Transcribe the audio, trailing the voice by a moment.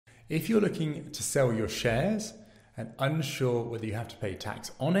If you're looking to sell your shares and unsure whether you have to pay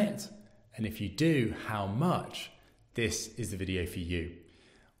tax on it, and if you do, how much, this is the video for you.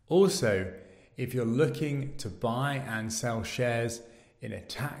 Also, if you're looking to buy and sell shares in a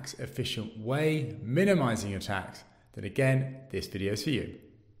tax efficient way, minimizing your tax, then again, this video is for you.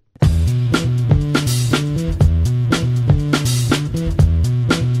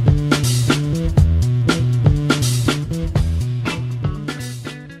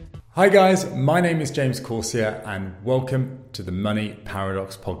 Hi guys, my name is James Corsia and welcome to the Money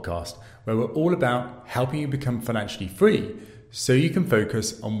Paradox podcast, where we're all about helping you become financially free so you can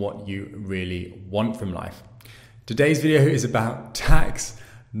focus on what you really want from life. Today's video is about tax,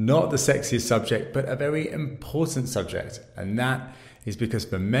 not the sexiest subject, but a very important subject. And that is because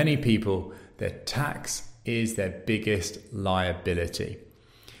for many people, their tax is their biggest liability.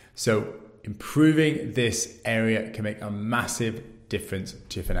 So improving this area can make a massive difference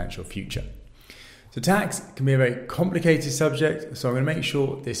to your financial future. So tax can be a very complicated subject, so I'm going to make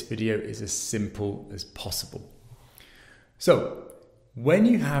sure this video is as simple as possible. So when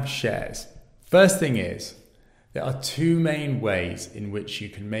you have shares, first thing is there are two main ways in which you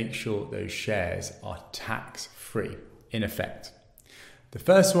can make sure those shares are tax-free in effect. The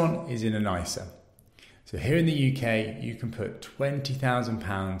first one is in an ISA. So here in the UK, you can put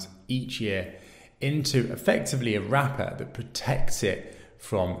 £20,000 each year into effectively a wrapper that protects it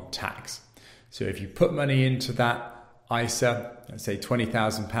from tax. So if you put money into that ISA, let's say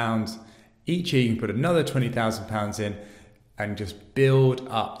 £20,000, each year you can put another £20,000 in and just build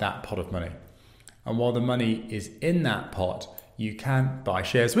up that pot of money. And while the money is in that pot, you can buy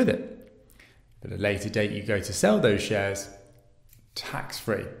shares with it. But at a later date, you go to sell those shares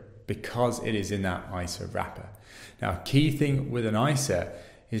tax-free because it is in that ISA wrapper. Now, a key thing with an ISA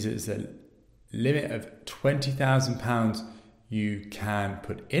is it's a limit of £20,000 you can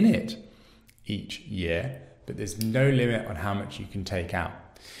put in it each year, but there's no limit on how much you can take out.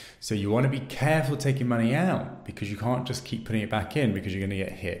 So you want to be careful taking money out because you can't just keep putting it back in because you're going to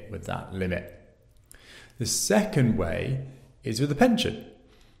get hit with that limit. The second way is with a pension.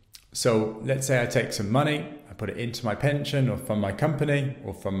 So let's say I take some money, I put it into my pension or from my company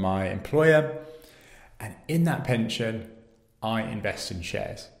or from my employer, and in that pension, I invest in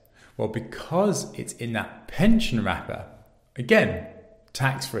shares. Well, because it's in that pension wrapper, again,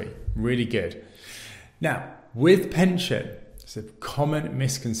 tax-free, really good. Now, with pension, it's a common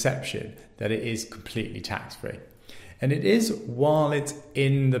misconception that it is completely tax-free. And it is while it's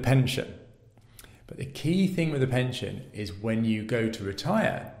in the pension. But the key thing with the pension is when you go to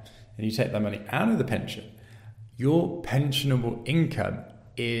retire and you take that money out of the pension, your pensionable income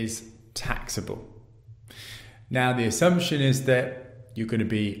is taxable. Now, the assumption is that you're going to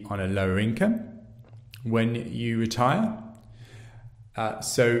be on a lower income when you retire.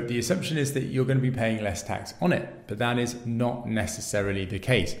 So the assumption is that you're going to be paying less tax on it, but that is not necessarily the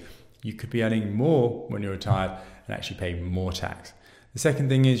case. You could be earning more when you're retired and actually pay more tax. The second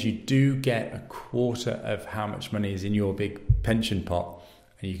thing is you do get a quarter of how much money is in your big pension pot,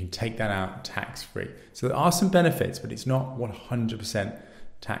 and you can take that out tax-free. So there are some benefits, but it's not 100%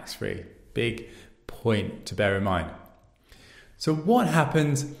 tax-free. Big point to bear in mind. So what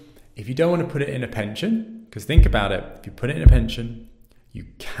happens if you don't want to put it in a pension? Because think about it, if you put it in a pension, you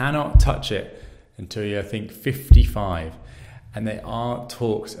cannot touch it until you're, I think, 55. And there are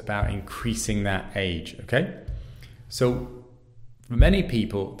talks about increasing that age, okay? So for many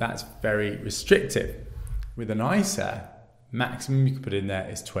people, that's very restrictive. With an ISA, maximum you can put in there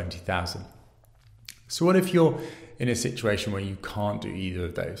is 20,000. So what if you're in a situation where you can't do either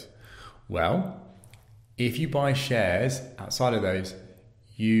of those? Well, if you buy shares outside of those,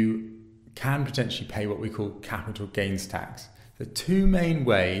 you can potentially pay what we call capital gains tax. The two main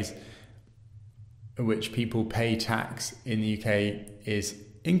ways in which people pay tax in the UK is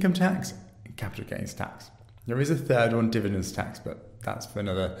income tax and capital gains tax. There is a third one, dividends tax, but that's for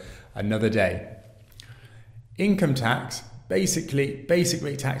another day. Income tax, basically, basic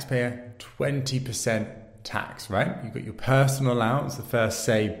rate taxpayer, 20% tax, right? You've got your personal allowance, the first,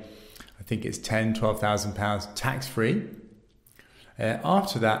 say, I think it's £12,000 tax-free.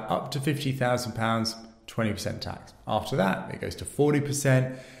 After that, up to £50,000, 20% tax. After that, it goes to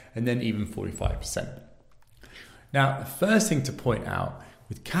 40% and then even 45%. Now, the first thing to point out,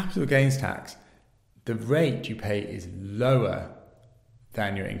 with capital gains tax, the rate you pay is lower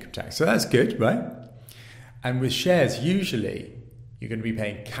than your income tax. So that's good, right? And with shares, usually you're going to be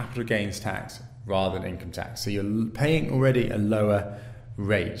paying capital gains tax rather than income tax. So you're paying already a lower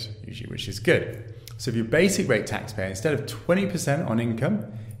rate, usually, which is good. So if you're basic rate taxpayer, instead of 20% on income,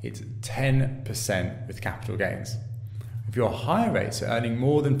 it's 10% with capital gains. If you're higher rate, so earning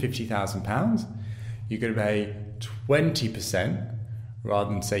more than £50,000, you're going to pay 20% rather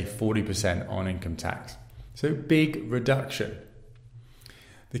than say 40% on income tax. So big reduction.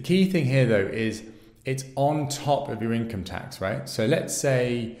 The key thing here though is it's on top of your income tax, right? So let's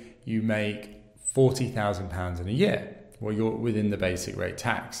say you make £40,000 in a year. Well, you're within the basic rate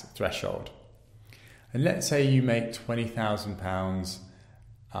tax threshold. And let's say you make £20,000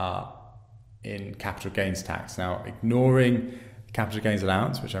 in capital gains tax. Now, ignoring capital gains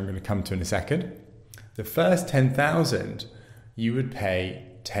allowance, which I'm going to come to in a second, the first £10,000 you would pay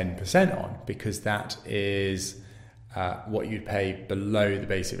 10% on, because that is what you'd pay below the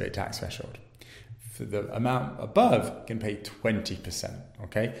basic rate tax threshold. For the amount above, you can pay 20%.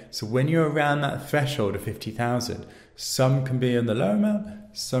 Okay, so when you're around that threshold of 50,000, some can be on the lower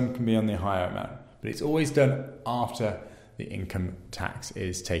amount, some can be on the higher amount, but it's always done after the income tax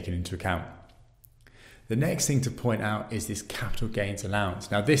is taken into account. The next thing to point out is this capital gains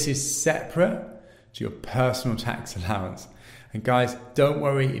allowance. Now, this is separate to your personal tax allowance. And guys, don't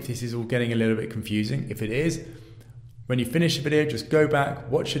worry if this is all getting a little bit confusing. If it is, when you finish the video, just go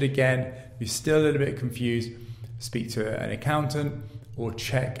back, watch it again. If you're still a little bit confused, speak to an accountant or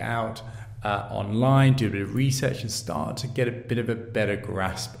check out online, do a bit of research and start to get a bit of a better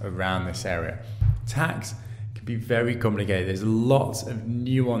grasp around this area. Tax can be very complicated. There's lots of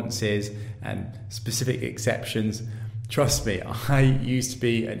nuances and specific exceptions. Trust me, I used to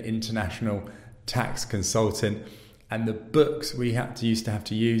be an international tax consultant, and the books we used to have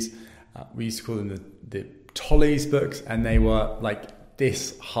to use, we used to call them the Tolley's books, and they were like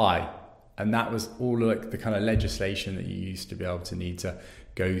this high, and that was all like the kind of legislation that you used to be able to need to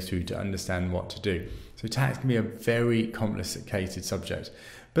go through to understand what to do. So tax can be a very complicated subject,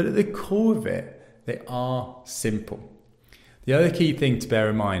 but at the core of it, they are simple. The other key thing to bear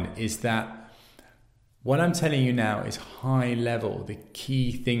in mind is that what I'm telling you now is high level, the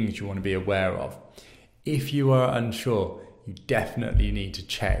key things you want to be aware of. If you are unsure, you definitely need to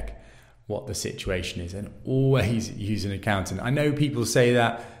check what the situation is and always use an accountant. I know people say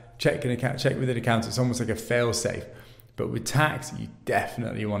that check with an accountant, it's almost like a fail safe, but with tax, you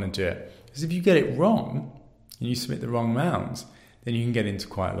definitely want to do it. Because if you get it wrong and you submit the wrong amounts, then you can get into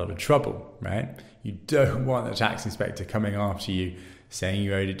quite a lot of trouble, right? You don't want the tax inspector coming after you saying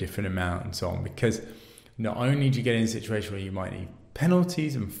you owed a different amount and so on, because not only do you get in a situation where you might need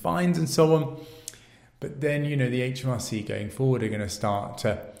penalties and fines and so on, but then, the HMRC going forward are going to start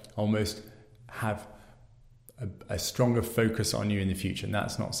to almost have a stronger focus on you in the future, and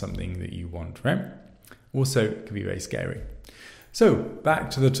that's not something that you want, right? Also, it can be very scary. So, back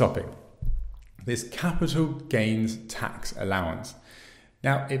to the topic. This capital gains tax allowance.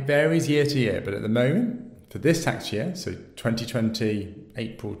 Now, it varies year to year, but at the moment, for this tax year, so 2020,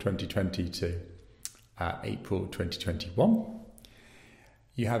 April 2020 to April 2021,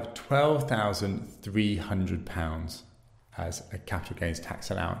 you have £12,300 as a capital gains tax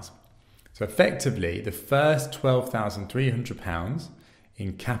allowance. So effectively, the first £12,300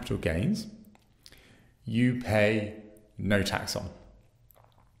 in capital gains, you pay no tax on.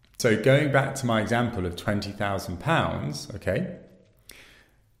 So going back to my example of £20,000, okay,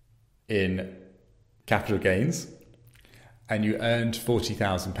 in capital gains, and you earned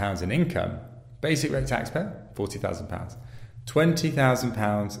 £40,000 in income, basic rate taxpayer, £40,000.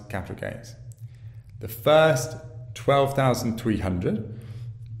 £20,000 capital gains. The first $12,300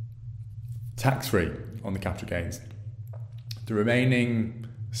 tax-free on the capital gains. The remaining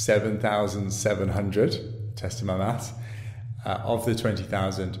 $7,700, testing my maths, of the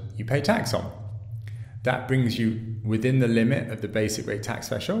 $20,000 you pay tax on. That brings you within the limit of the basic rate tax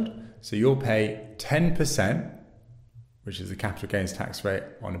threshold. So you'll pay 10%, which is the capital gains tax rate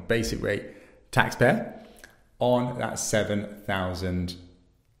on a basic rate taxpayer, on that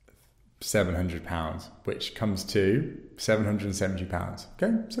 £7,700, which comes to £770.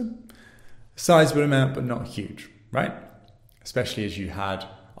 Okay, so sizable amount, but not huge, right? Especially as you had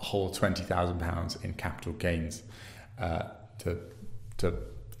a whole £20,000 in capital gains to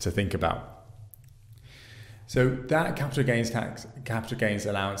think about. So that capital gains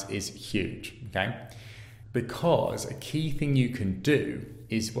allowance is huge, okay? Because a key thing you can do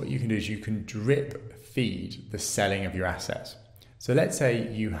is you can drip feed the selling of your assets. So let's say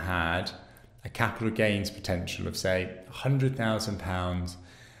you had a capital gains potential of say £100,000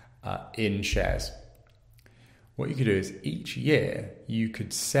 in shares. What you could do is each year you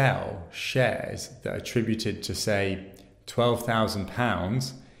could sell shares that are attributed to say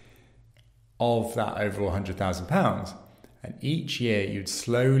 £12,000 of that overall £100,000, and each year you'd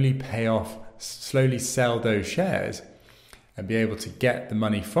slowly sell those shares and be able to get the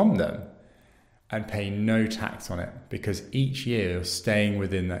money from them. and pay no tax on it, because each year you're staying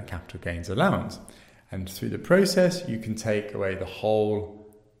within that capital gains allowance. And through the process, you can take away the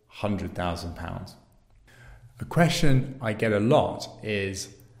whole £100,000. A question I get a lot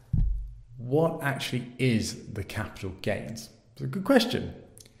is, what actually is the capital gains? It's a good question.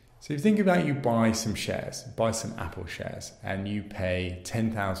 So if you think about, you buy some shares, buy some Apple shares, and you pay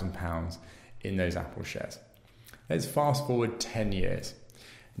 £10,000 in those Apple shares. Let's fast forward 10 years.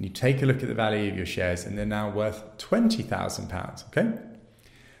 And you take a look at the value of your shares, and they're now worth £20,000, okay?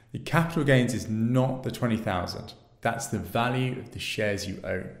 The capital gains is not the 20,000. That's the value of the shares you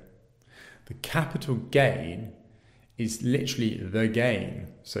own. The capital gain is literally the gain.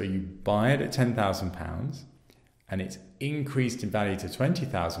 So you buy it at £10,000 and it's increased in value to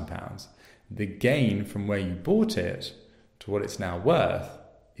 £20,000. The gain from where you bought it to what it's now worth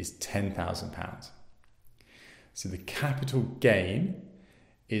is £10,000. So the capital gain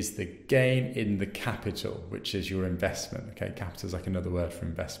is the gain in the capital, which is your investment. Okay, capital is like another word for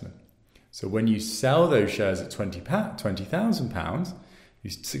investment. So when you sell those shares at £20,000, you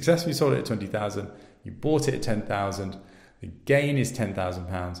successfully sold it at 20,000, you bought it at 10,000, the gain is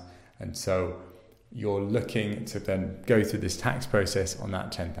 £10,000, and so you're looking to then go through this tax process on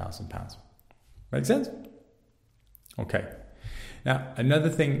that £10,000. Make sense? Okay. Now, another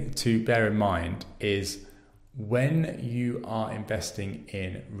thing to bear in mind is when you are investing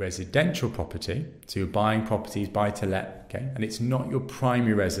in residential property, so you're buying properties buy to let, okay, and it's not your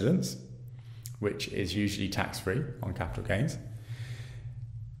primary residence, which is usually tax-free on capital gains.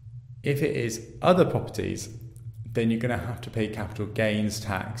 If it is other properties, then you're going to have to pay capital gains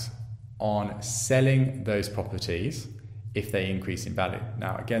tax on selling those properties if they increase in value.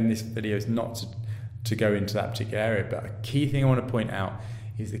 Now, again, this video is not to go into that particular area, but a key thing I want to point out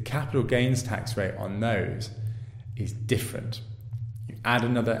is the capital gains tax rate on those is different. You add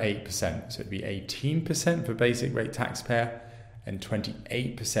another 8%, so it'd be 18% for basic rate taxpayer and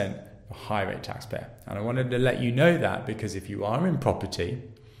 28% for high rate taxpayer. And I wanted to let you know that because if you are in property,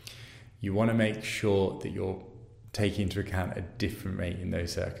 you want to make sure that you're taking into account a different rate in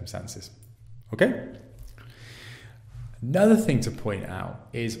those circumstances. Okay? Another thing to point out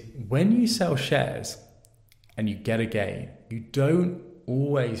is when you sell shares and you get a gain, you don't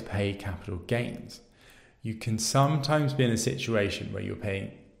always pay capital gains. You can sometimes be in a situation where you're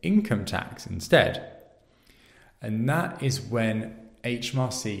paying income tax instead. And that is when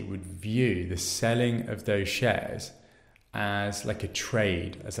HMRC would view the selling of those shares as like a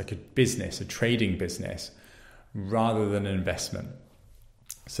trade, as like a business, a trading business, rather than an investment.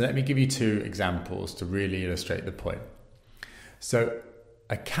 So let me give you two examples to really illustrate the point. So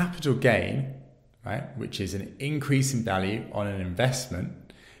a capital gain, right, which is an increase in value on an investment,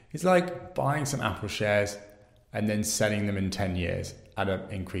 is like buying some Apple shares and then selling them in 10 years at an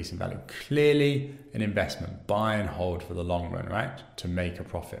increase in value. Clearly an investment, buy and hold for the long run, right, to make a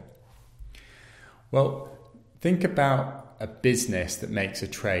profit. Well, think about a business that makes a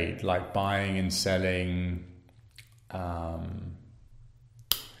trade, like buying and selling, I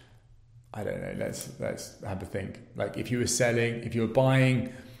don't know, let's have a think. Like if you were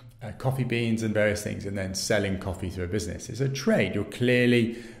buying coffee beans and various things and then selling coffee through a business, it's a trade. You're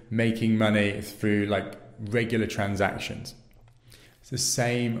clearly making money through like regular transactions. It's the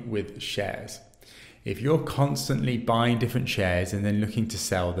same with shares. If you're constantly buying different shares and then looking to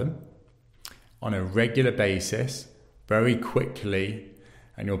sell them on a regular basis, very quickly,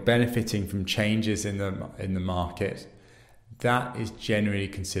 and you're benefiting from changes in the market, that is generally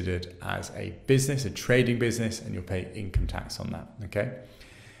considered as a business, a trading business, and you'll pay income tax on that, okay?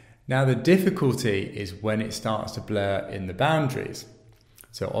 Now, the difficulty is when it starts to blur in the boundaries.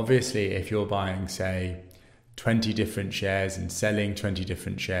 So obviously, if you're buying, say, 20 different shares and selling 20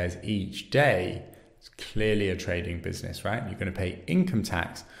 different shares each day, it's clearly a trading business, right? You're going to pay income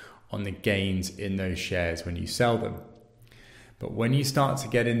tax on the gains in those shares when you sell them. But when you start to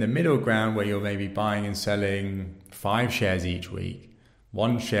get in the middle ground where you're maybe buying and selling 5 shares each week,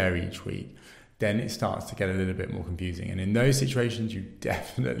 1 share each week, then it starts to get a little bit more confusing. And in those situations, you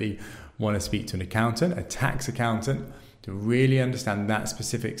definitely want to speak to an accountant, a tax accountant, to really understand that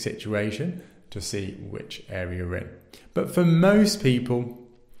specific situation to see which area you're in. But for most people,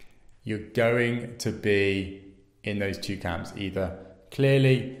 you're going to be in those two camps, either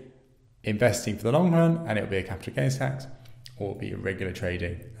clearly investing for the long run and it'll be a capital gains tax, or be a regular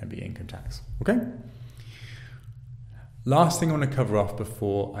trading and be income tax. Okay? Last thing I want to cover off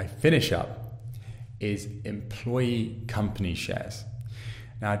before I finish up is employee company shares.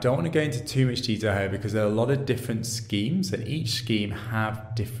 Now, I don't want to go into too much detail here because there are a lot of different schemes and each scheme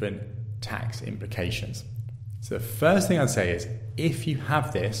have different tax implications. So the first thing I'd say is if you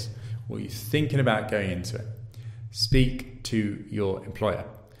have this or you're thinking about going into it, speak to your employer.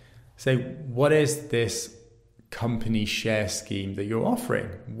 Say, what is this company share scheme that you're offering?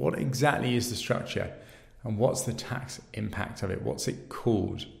 What exactly is the structure? And what's the tax impact of it? What's it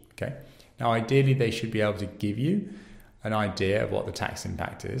called? Okay. Now, ideally, they should be able to give you an idea of what the tax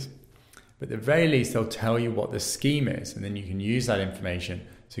impact is. But at the very least, they'll tell you what the scheme is. And then you can use that information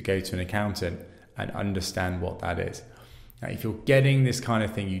to go to an accountant and understand what that is. Now, if you're getting this kind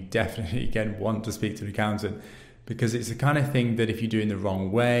of thing, you definitely again want to speak to an accountant, because it's the kind of thing that if you do it in the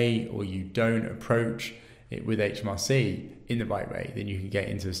wrong way, or you don't approach it with HMRC in the right way, then you can get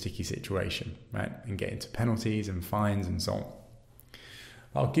into a sticky situation, right? And get into penalties and fines and so on.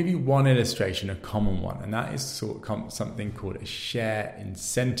 I'll give you one illustration, a common one, and that is something called a share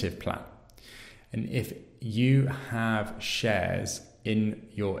incentive plan. And if you have shares in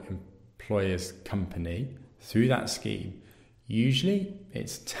your employer's company through that scheme, usually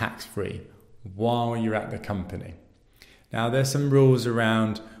it's tax-free while you're at the company. Now, there's some rules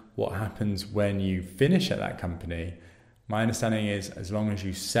around what happens when you finish at that company. My understanding is as long as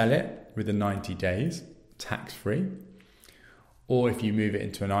you sell it within 90 days, tax-free. Or if you move it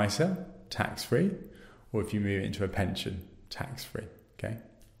into an ISA, tax-free. Or if you move it into a pension, tax-free. Okay.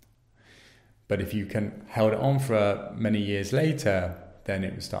 But if you can hold it on for many years later, then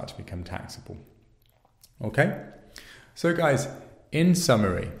it will start to become taxable. Okay. So guys, in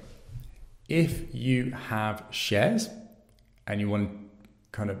summary, if you have shares and you want to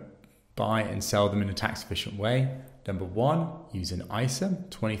kind of buy and sell them in a tax efficient way, number one, use an ISA,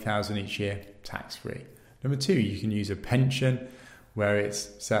 20,000 each year, tax-free. Number two, you can use a pension where it's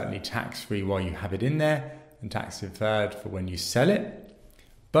certainly tax-free while you have it in there and tax deferred for when you sell it,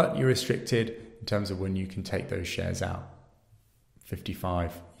 but you're restricted in terms of when you can take those shares out,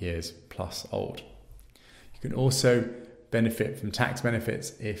 55 years plus old. You can also benefit from tax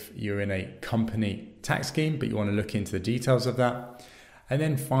benefits if you're in a company tax scheme, but you want to look into the details of that. And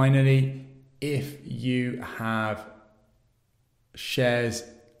then finally, if you have shares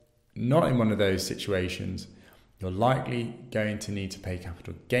not in one of those situations, you're likely going to need to pay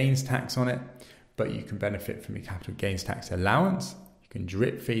capital gains tax on it, but you can benefit from a capital gains tax allowance. You can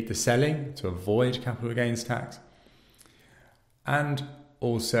drip feed the selling to avoid capital gains tax. And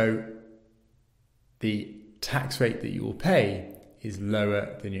also, the tax rate that you will pay is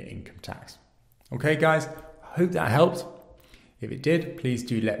lower than your income tax. Okay, guys, I hope that helped. If it did, please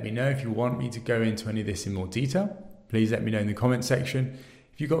do let me know. If you want me to go into any of this in more detail, please let me know in the comment section.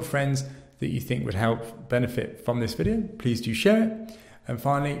 If you've got friends that you think would help benefit from this video, please do share it. And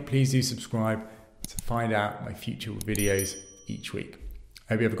finally, please do subscribe to find out my future videos each week.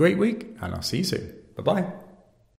 I hope you have a great week, and I'll see you soon. Bye-bye.